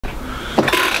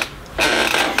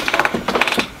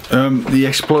The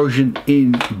explosion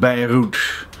in Beirut,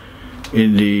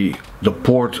 in the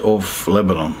port of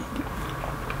Lebanon.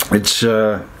 It's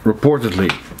reportedly,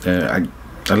 I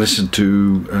listened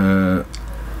to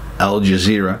Al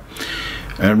Jazeera,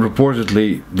 and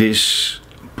reportedly this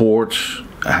port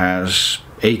has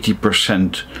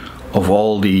 80% of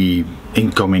all the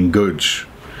incoming goods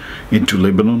into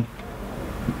Lebanon.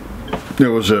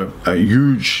 There was a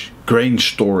huge grain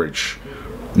storage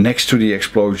next to the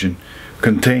explosion,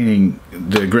 containing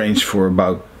the grains for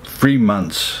about 3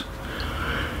 months,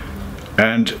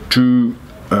 and 2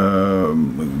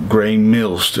 grain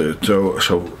mills,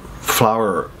 so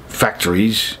flour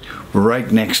factories were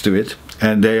right next to it,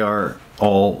 and they are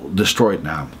all destroyed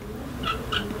now.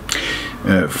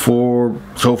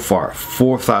 So far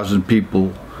 4,000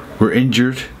 people were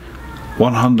injured,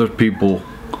 100 people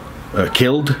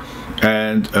killed,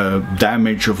 and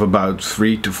damage of about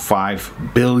 3 to 5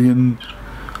 billion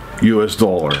US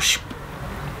dollars.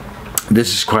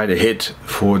 This is quite a hit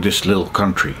for this little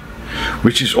country,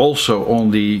 which is also on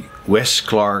the West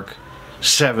Clark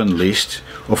 7 list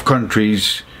of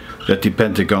countries that the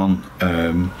Pentagon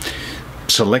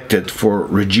selected for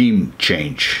regime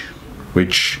change,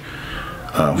 which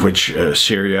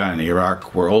Syria and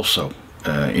Iraq were also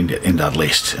in that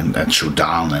list, and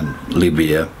Sudan and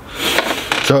Libya.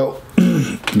 So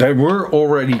they were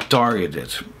already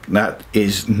targeted. That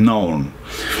is known.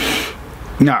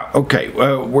 Now, okay,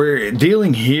 we're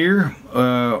dealing here.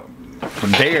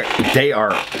 They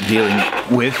are dealing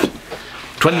with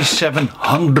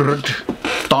 2,700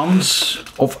 tons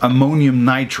of ammonium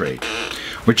nitrate,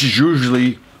 which is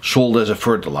usually sold as a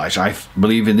fertilizer. I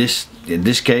believe in this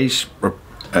case,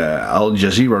 Al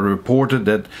Jazeera reported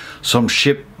that some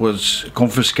ship was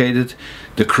confiscated.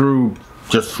 The crew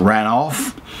just ran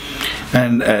off,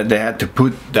 and they had to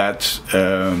put that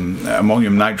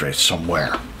ammonium nitrate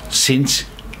somewhere since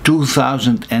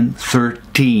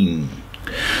 2013.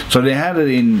 So they had it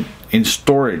in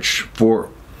storage for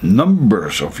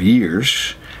numbers of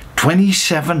years.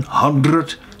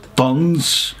 2,700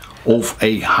 tons of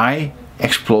a high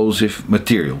explosive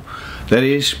material. That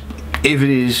is, if it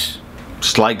is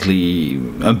slightly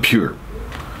impure,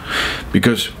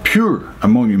 because pure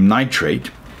ammonium nitrate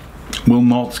will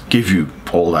not give you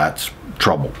all that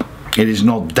trouble. It is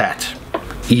not that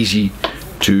easy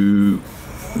to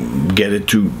get it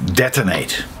to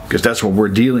detonate, because that's what we're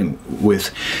dealing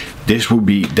with. This would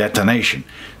be detonation,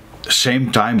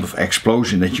 same type of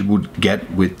explosion that you would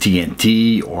get with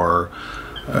TNT or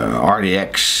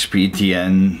RDX,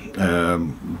 PTN,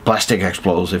 plastic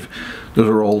explosive. Those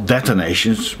are all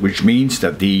detonations, which means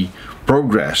that the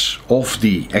progress of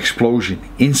the explosion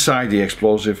inside the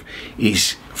explosive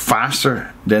is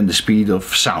faster than the speed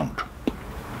of sound.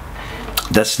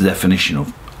 That's the definition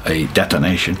of a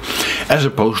detonation, as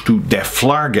opposed to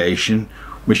deflagration,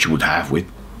 which you would have with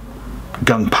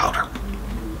gunpowder.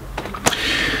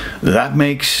 That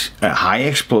makes a high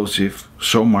explosive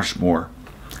so much more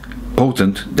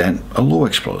potent than a low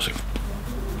explosive.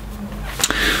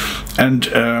 And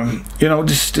you know,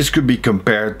 this could be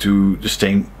compared to the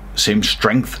same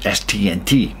strength as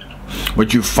TNT.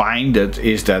 What you find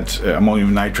is that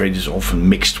ammonium nitrate is often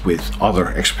mixed with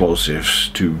other explosives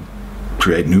to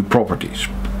create new properties.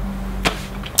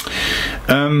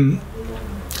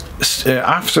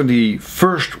 After the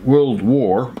First World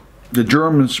War, the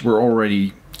Germans were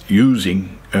already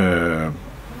using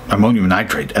ammonium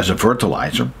nitrate as a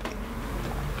fertilizer,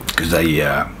 because they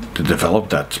developed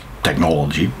that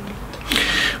technology.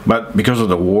 But because of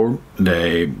the war,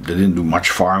 they didn't do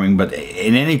much farming. But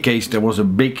in any case, there was a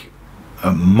big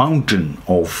mountain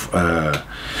of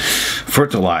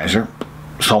fertilizer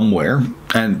somewhere,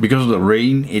 and because of the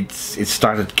rain, it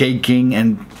started caking,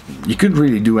 and you couldn't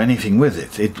really do anything with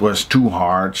it. It was too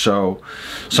hard. So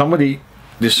somebody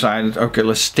decided, okay,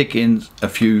 let's stick in a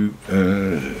few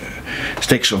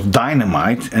sticks of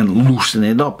dynamite and loosen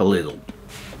it up a little.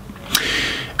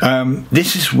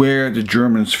 This is where the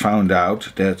Germans found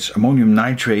out that ammonium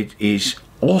nitrate is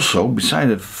also,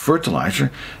 besides a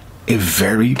fertilizer, a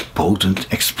very potent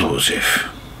explosive.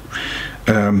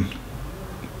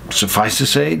 Suffice to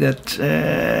say that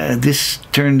this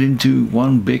turned into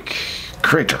one big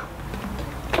crater.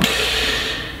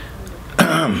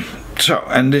 So,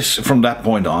 and this, from that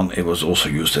point on, it was also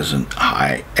used as a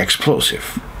high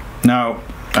explosive. Now,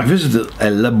 I visited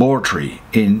a laboratory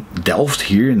in Delft,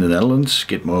 here in the Netherlands,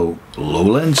 Skidmore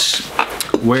Lowlands,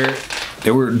 where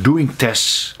they were doing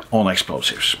tests on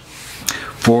explosives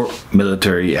for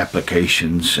military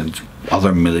applications and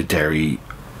other military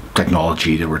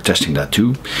technology. They were testing that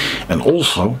too, and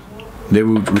also they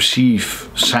would receive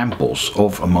samples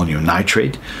of ammonium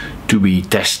nitrate to be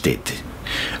tested.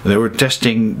 They were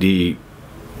testing the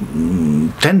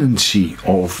tendency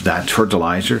of that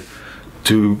fertilizer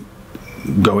to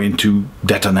go into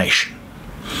detonation.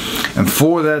 And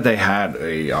for that they had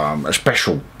a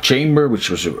special chamber, which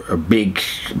was a big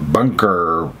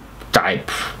bunker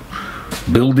type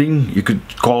building. You could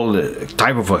call it a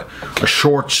type of a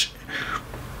short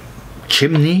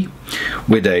chimney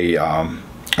with a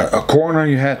corner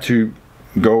you had to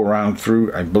go around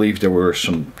through. I believe there were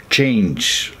some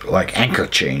chains, like anchor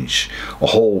chains, a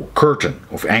whole curtain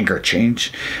of anchor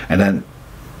chains, and then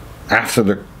after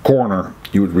the corner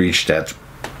you would reach that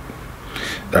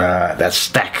that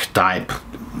stack type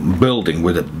building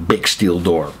with a big steel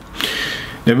door.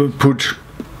 They would put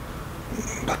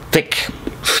thick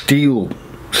steel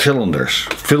cylinders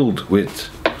filled with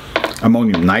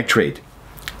ammonium nitrate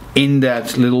in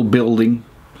that little building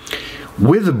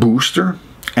with a booster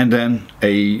and then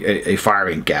a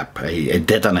firing cap, a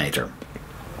detonator.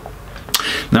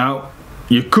 Now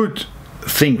you could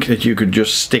think that you could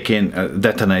just stick in a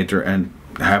detonator and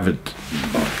have it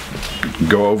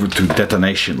go over to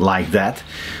detonation like that,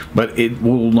 but it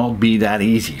will not be that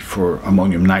easy for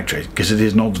ammonium nitrate because it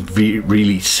is not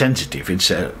really sensitive. It's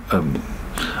an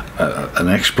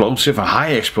explosive, a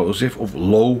high explosive of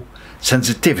low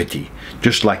sensitivity,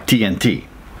 just like TNT.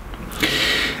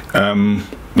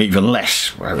 Even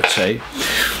less, I would say.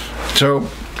 So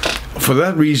for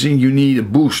that reason you need a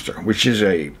booster, which is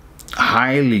a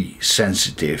highly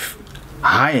sensitive,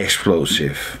 high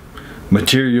explosive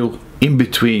material in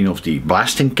between of the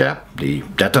blasting cap, the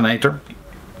detonator,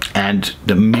 and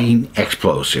the main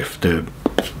explosive, the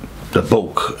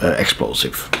bulk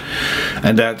explosive.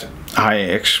 And that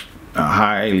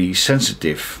highly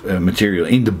sensitive material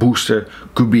in the booster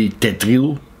could be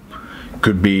tetril,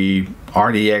 could be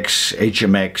RDX,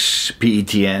 HMX,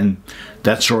 PETN,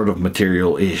 that sort of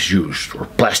material is used, or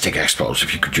plastic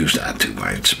explosive, you could use that too,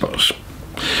 I suppose.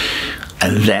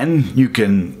 And then you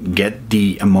can get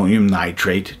the ammonium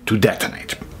nitrate to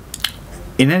detonate.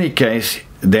 In any case,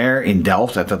 there in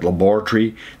Delft at that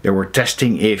laboratory, they were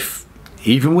testing if,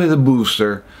 even with a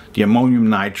booster, the ammonium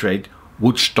nitrate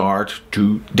would start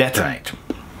to detonate.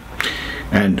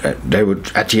 And they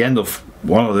would, at the end of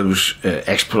one of those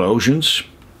explosions,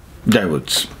 they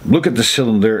would look at the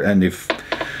cylinder, and if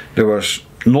there was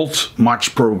not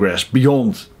much progress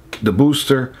beyond the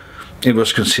booster, it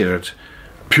was considered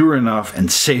pure enough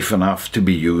and safe enough to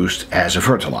be used as a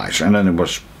fertilizer, and then it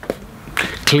was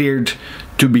cleared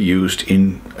to be used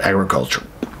in agriculture.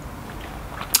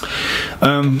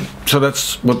 So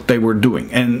that's what they were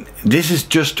doing, and this is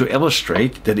just to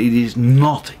illustrate that it is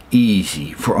not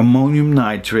easy for ammonium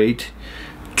nitrate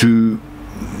to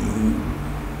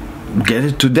get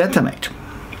it to detonate.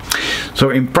 So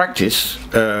in practice,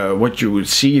 what you would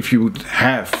see if you would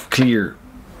have clear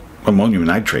ammonium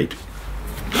nitrate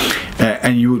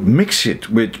and you would mix it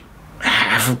with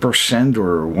 0.5%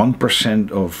 or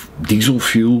 1% of diesel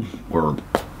fuel or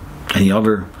any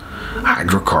other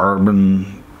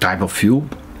hydrocarbon type of fuel,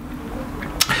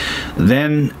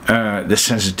 then the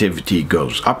sensitivity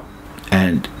goes up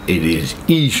and it is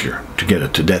easier to get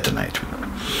it to detonate.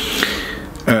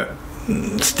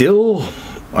 Still,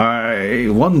 I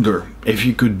wonder if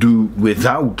you could do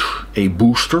without a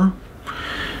booster,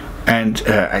 and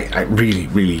I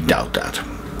really doubt that.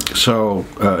 So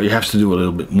you have to do a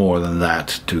little bit more than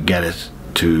that to get it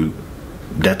to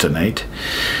detonate.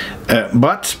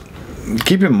 But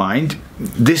keep in mind,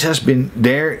 this has been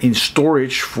there in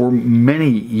storage for many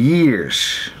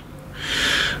years.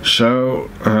 So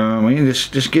I mean,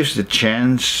 this gives the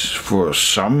chance for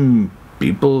some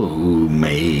people who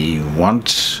may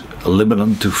want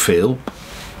Lebanon to fail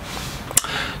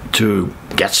to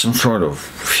get some sort of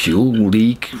fuel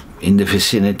leak in the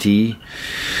vicinity,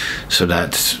 so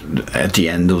that at the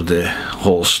end of the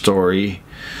whole story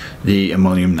the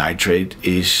ammonium nitrate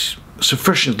is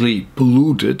sufficiently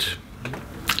polluted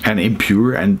and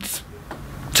impure and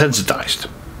sensitized.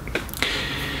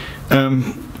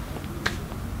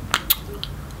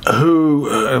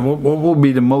 What will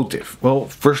be the motive? Well,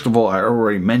 first of all, I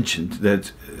already mentioned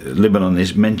that Lebanon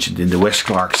is mentioned in the West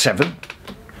Clark 7,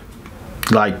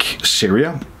 like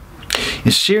Syria.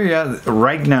 In Syria,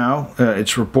 right now,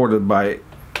 it's reported by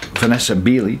Vanessa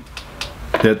Bealey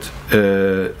that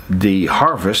the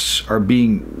harvests are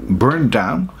being burned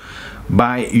down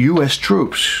by US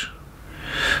troops.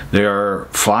 They are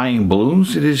flying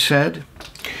balloons, it is said,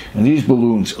 and these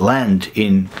balloons land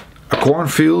in a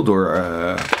cornfield or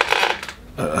a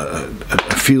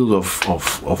field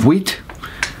of wheat,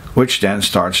 which then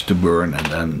starts to burn, and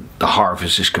then the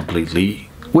harvest is completely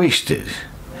wasted.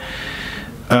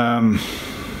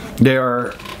 They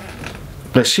are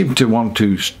they seem to want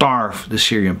to starve the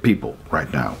Syrian people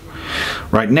right now.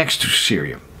 Right next to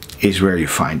Syria is where you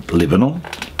find Lebanon.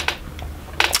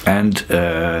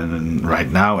 And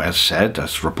right now, as said,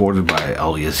 as reported by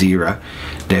Al Jazeera,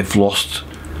 they've lost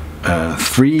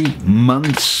 3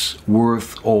 months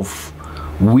worth of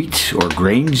wheat or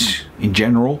grains in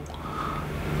general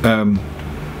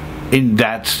in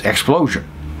that explosion.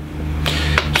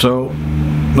 So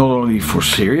not only for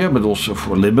Syria but also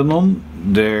for Lebanon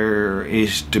there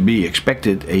is to be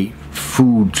expected a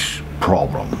food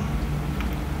problem.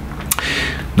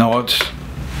 Now what,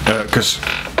 because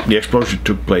the explosion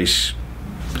took place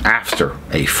after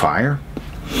a fire,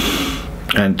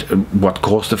 and what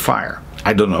caused the fire?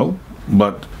 I don't know,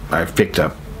 but I've picked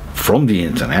up from the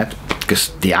internet,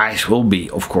 because the eyes will be,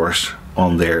 of course,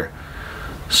 on their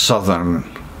southern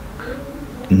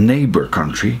neighbor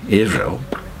country, Israel,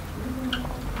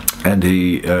 and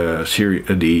the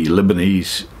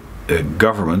Lebanese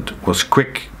government was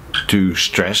quick to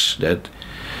stress that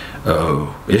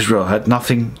Israel had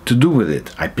nothing to do with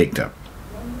it. I picked up.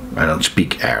 I don't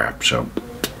speak Arab, so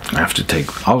I have to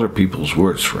take other people's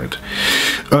words for it.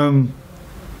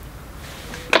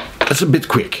 That's a bit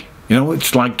quick, you know.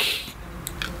 It's like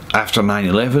after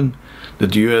 9/11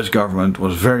 that the US government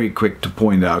was very quick to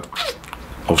point out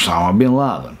Osama bin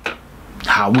Laden.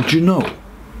 How would you know?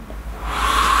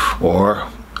 Or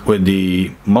when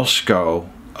the Moscow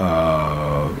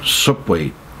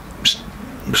subway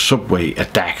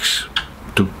attacks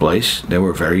took place, they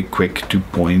were very quick to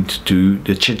point to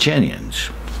the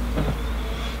Chechenians.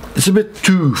 It's a bit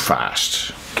too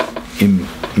fast in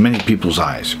many people's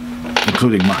eyes,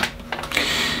 including mine.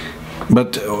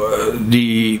 But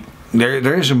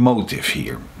there is a motive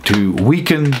here to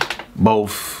weaken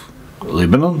both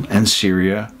Lebanon and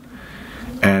Syria,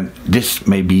 and this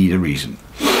may be the reason.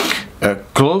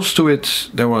 Close to it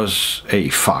there was a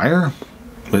fire,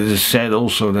 but it is said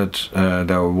also that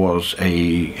there was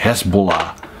a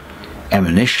Hezbollah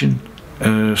ammunition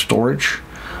storage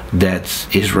that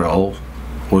Israel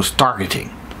was targeting.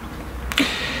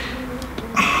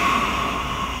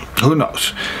 Who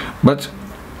knows? But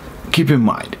keep in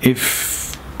mind,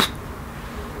 if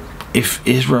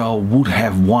Israel would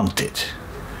have wanted,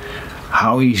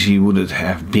 how easy would it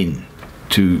have been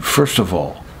to, first of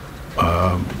all,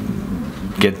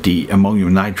 get the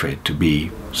ammonium nitrate to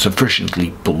be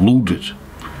sufficiently polluted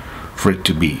for it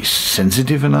to be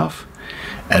sensitive enough,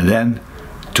 and then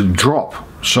to drop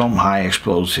some high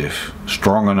explosive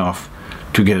strong enough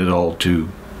to get it all to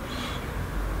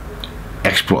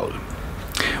explode,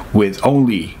 with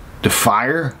only the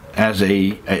fire as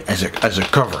a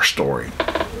cover story.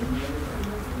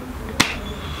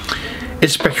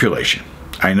 It's speculation,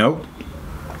 I know,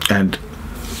 and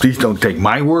please don't take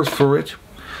my word for it.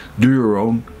 Do your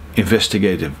own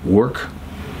investigative work,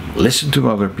 listen to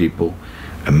other people,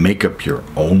 and make up your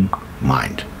own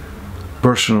mind.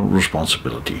 Personal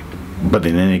responsibility. But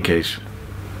in any case,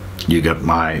 you got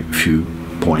my few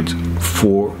points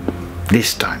for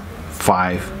this time,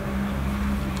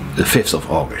 the 5th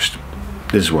of August.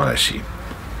 This is what I see.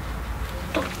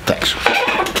 Thanks.